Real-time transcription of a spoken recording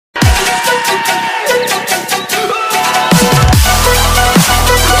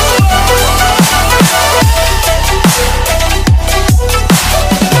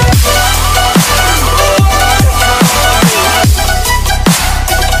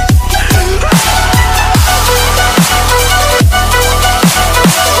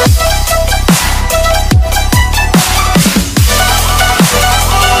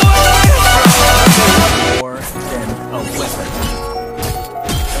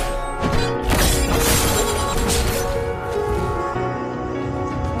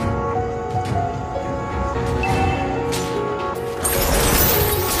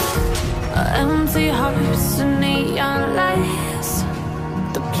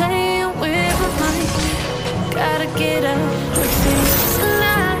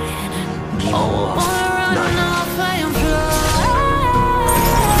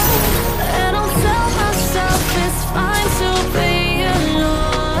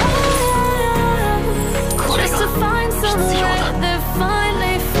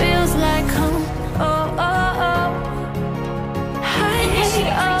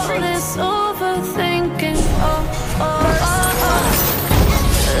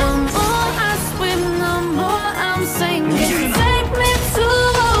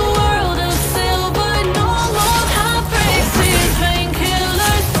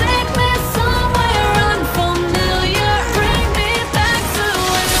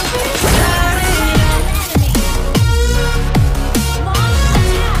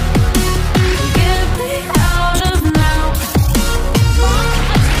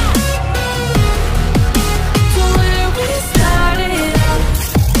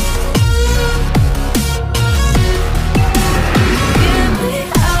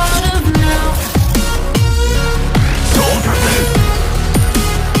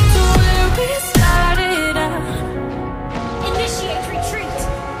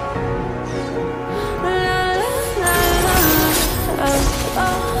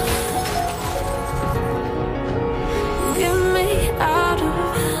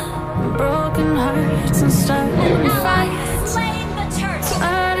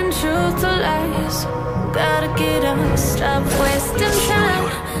close. Gotta get up, stop wasting time.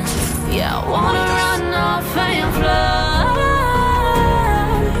 Yeah, I wanna run off and fly.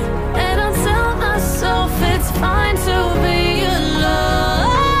 And I'll tell myself it's fine to be alone,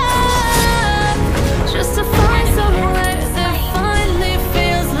 just to find somewhere that finally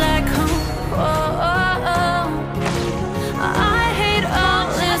feels like home. Oh, oh, oh. I hate all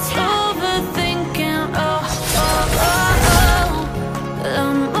this overthinking. Oh, oh, oh, oh. The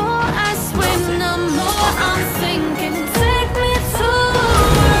more I swim, the more I'm sinking. Take me to a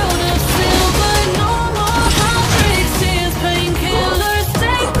world of silver, no more heartbreak, tears, painkillers.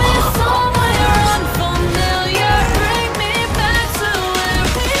 Take me somewhere unfamiliar. Bring me back to where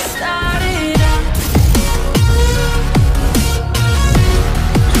we started out.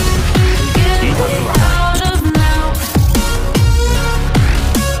 Get me out of now,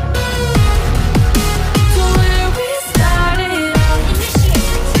 to where we started out.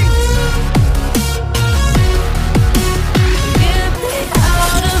 Get me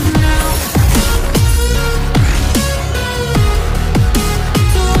out of now,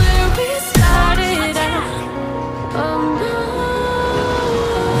 to where we started out. Oh no.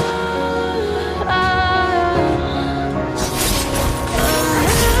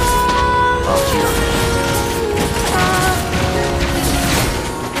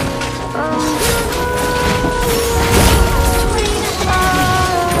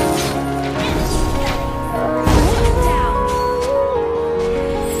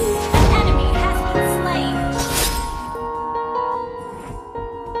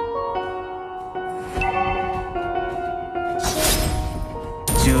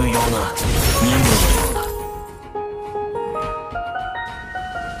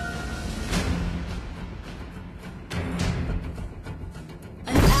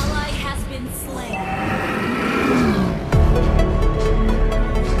 An ally has been slain.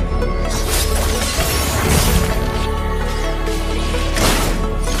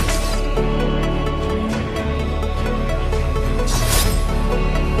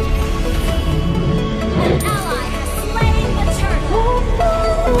 An ally has slain the turtle.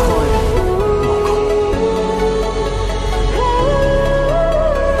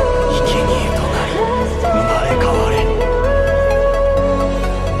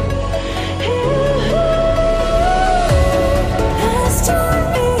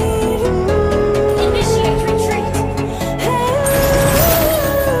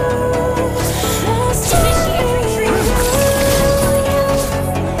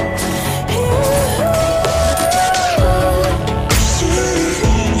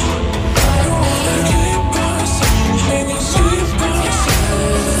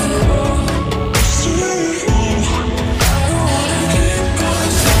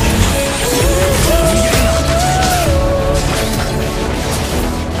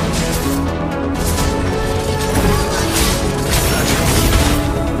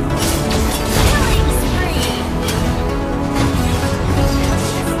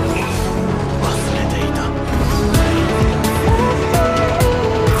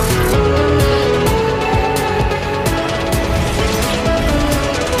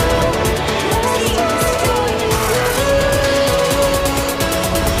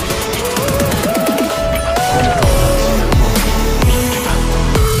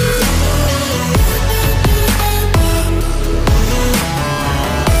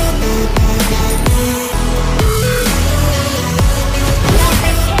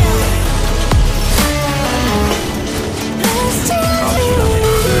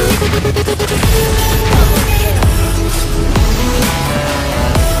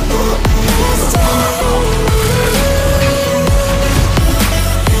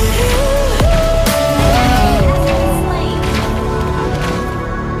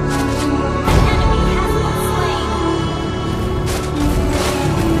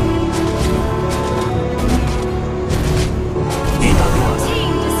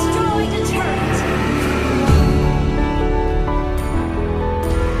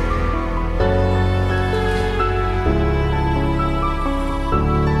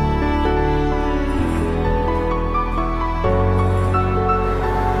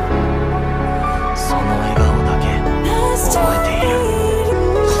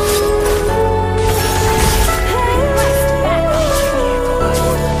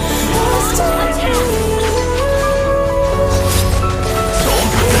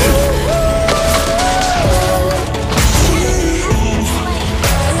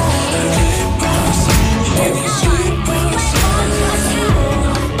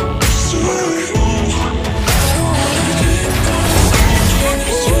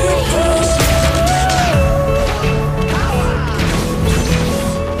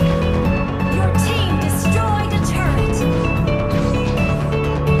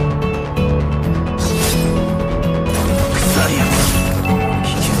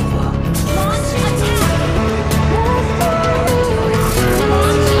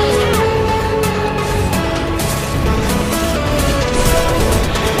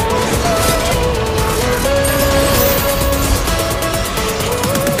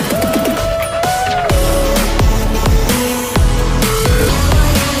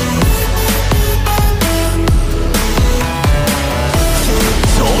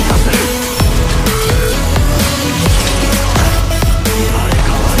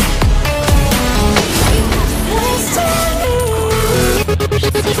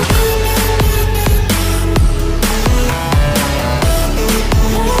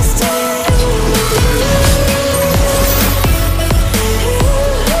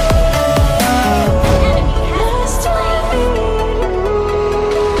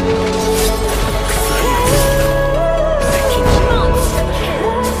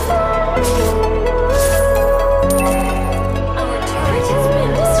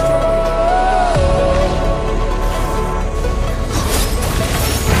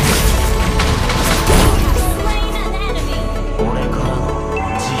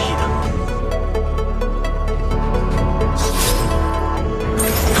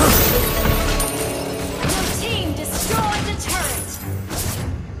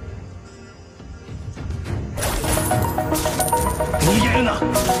 Over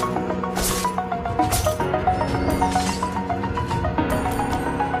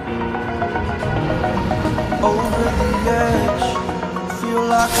the edge, feel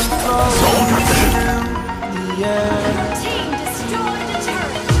like I'm floating through the air. Team destroyed the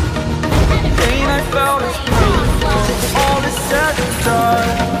turret. Pain I felt is painful, all is said and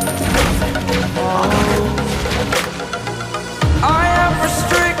done. Oh, I am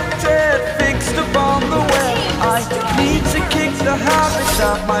restricted, fixed upon the web. I need to kick the habits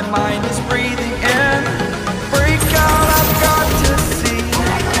that my mind is breathing in. Break out, I've got to see.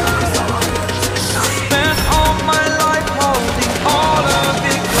 Spent all my life holding all of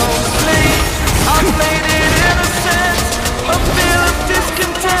it closely. I played it innocent, a feel of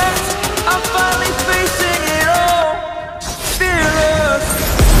discontent. I'm finally facing it all, fearless.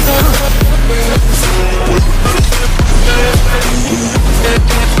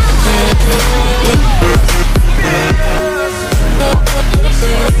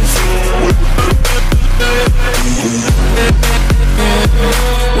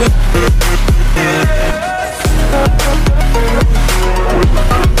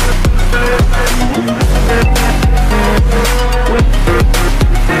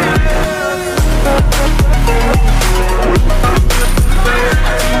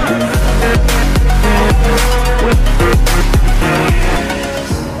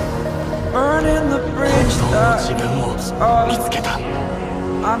 Burning the bridge that leads us.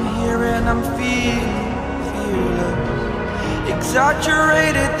 I'm here and I'm feeling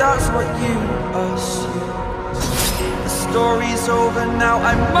exaggerated, that's what you assume. The story's over now,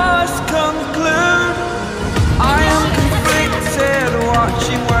 I must conclude. I am conflicted,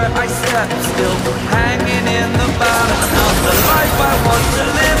 watching where I step still, hanging in the balance of the life I want to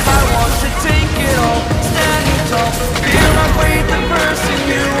live. I want to take it all, standing tall. Fear I've weighed the person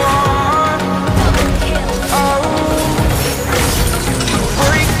you are. Oh,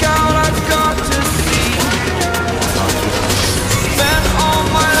 break out, I've got to see. Spent all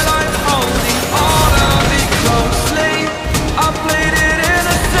my life holding all of it closely. I played it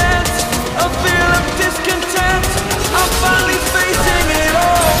innocent, a feel of discontent. I'm finally facing it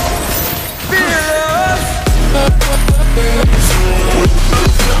all, fearless.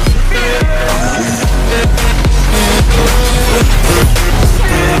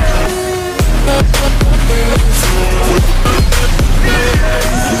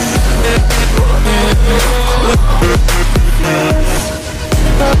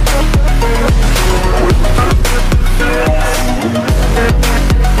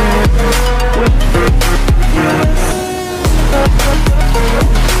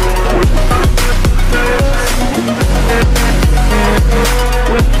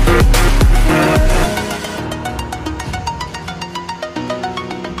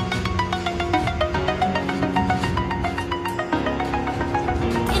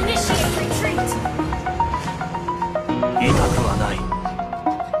 Initiate retreat.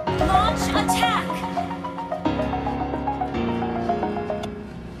 Launch attack.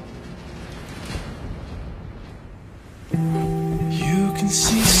 You can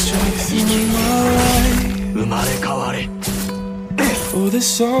see straight through my life. Oh, there's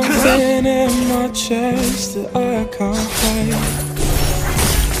something in my chest that I can't hide.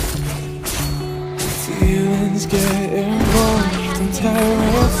 Feelings get involved, I'm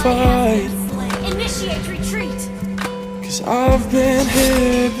terrified. Initiate retreat. Cause I've been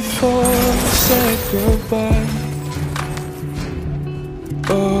here before, said goodbye.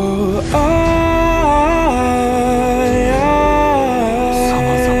 Oh,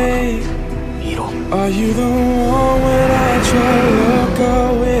 are you the one when I try to look, I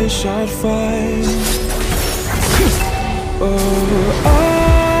wish I'd find? Oh,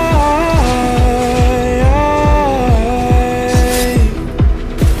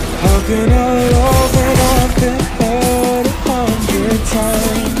 how can I love when I've been hurt 100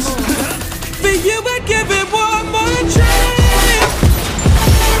 times? For you I'd give it one more try.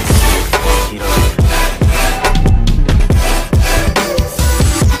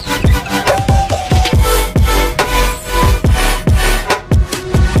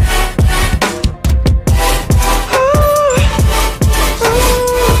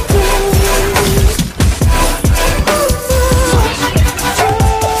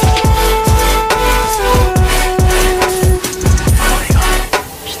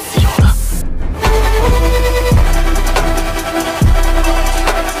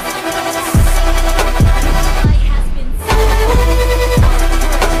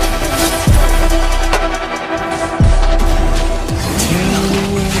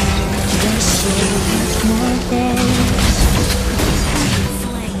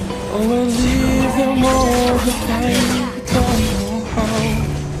 Oh, I leave them all behind, become more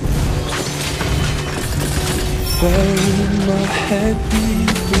Bury my head deep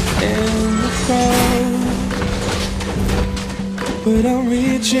within the ground, but I'm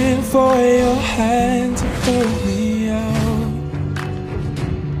reaching for your hand to pull me out.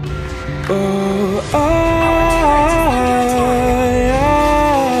 Oh,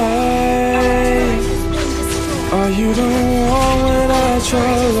 are you the one when I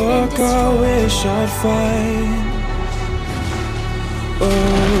try to look? I wish I'd find.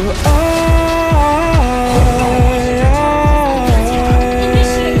 Oh,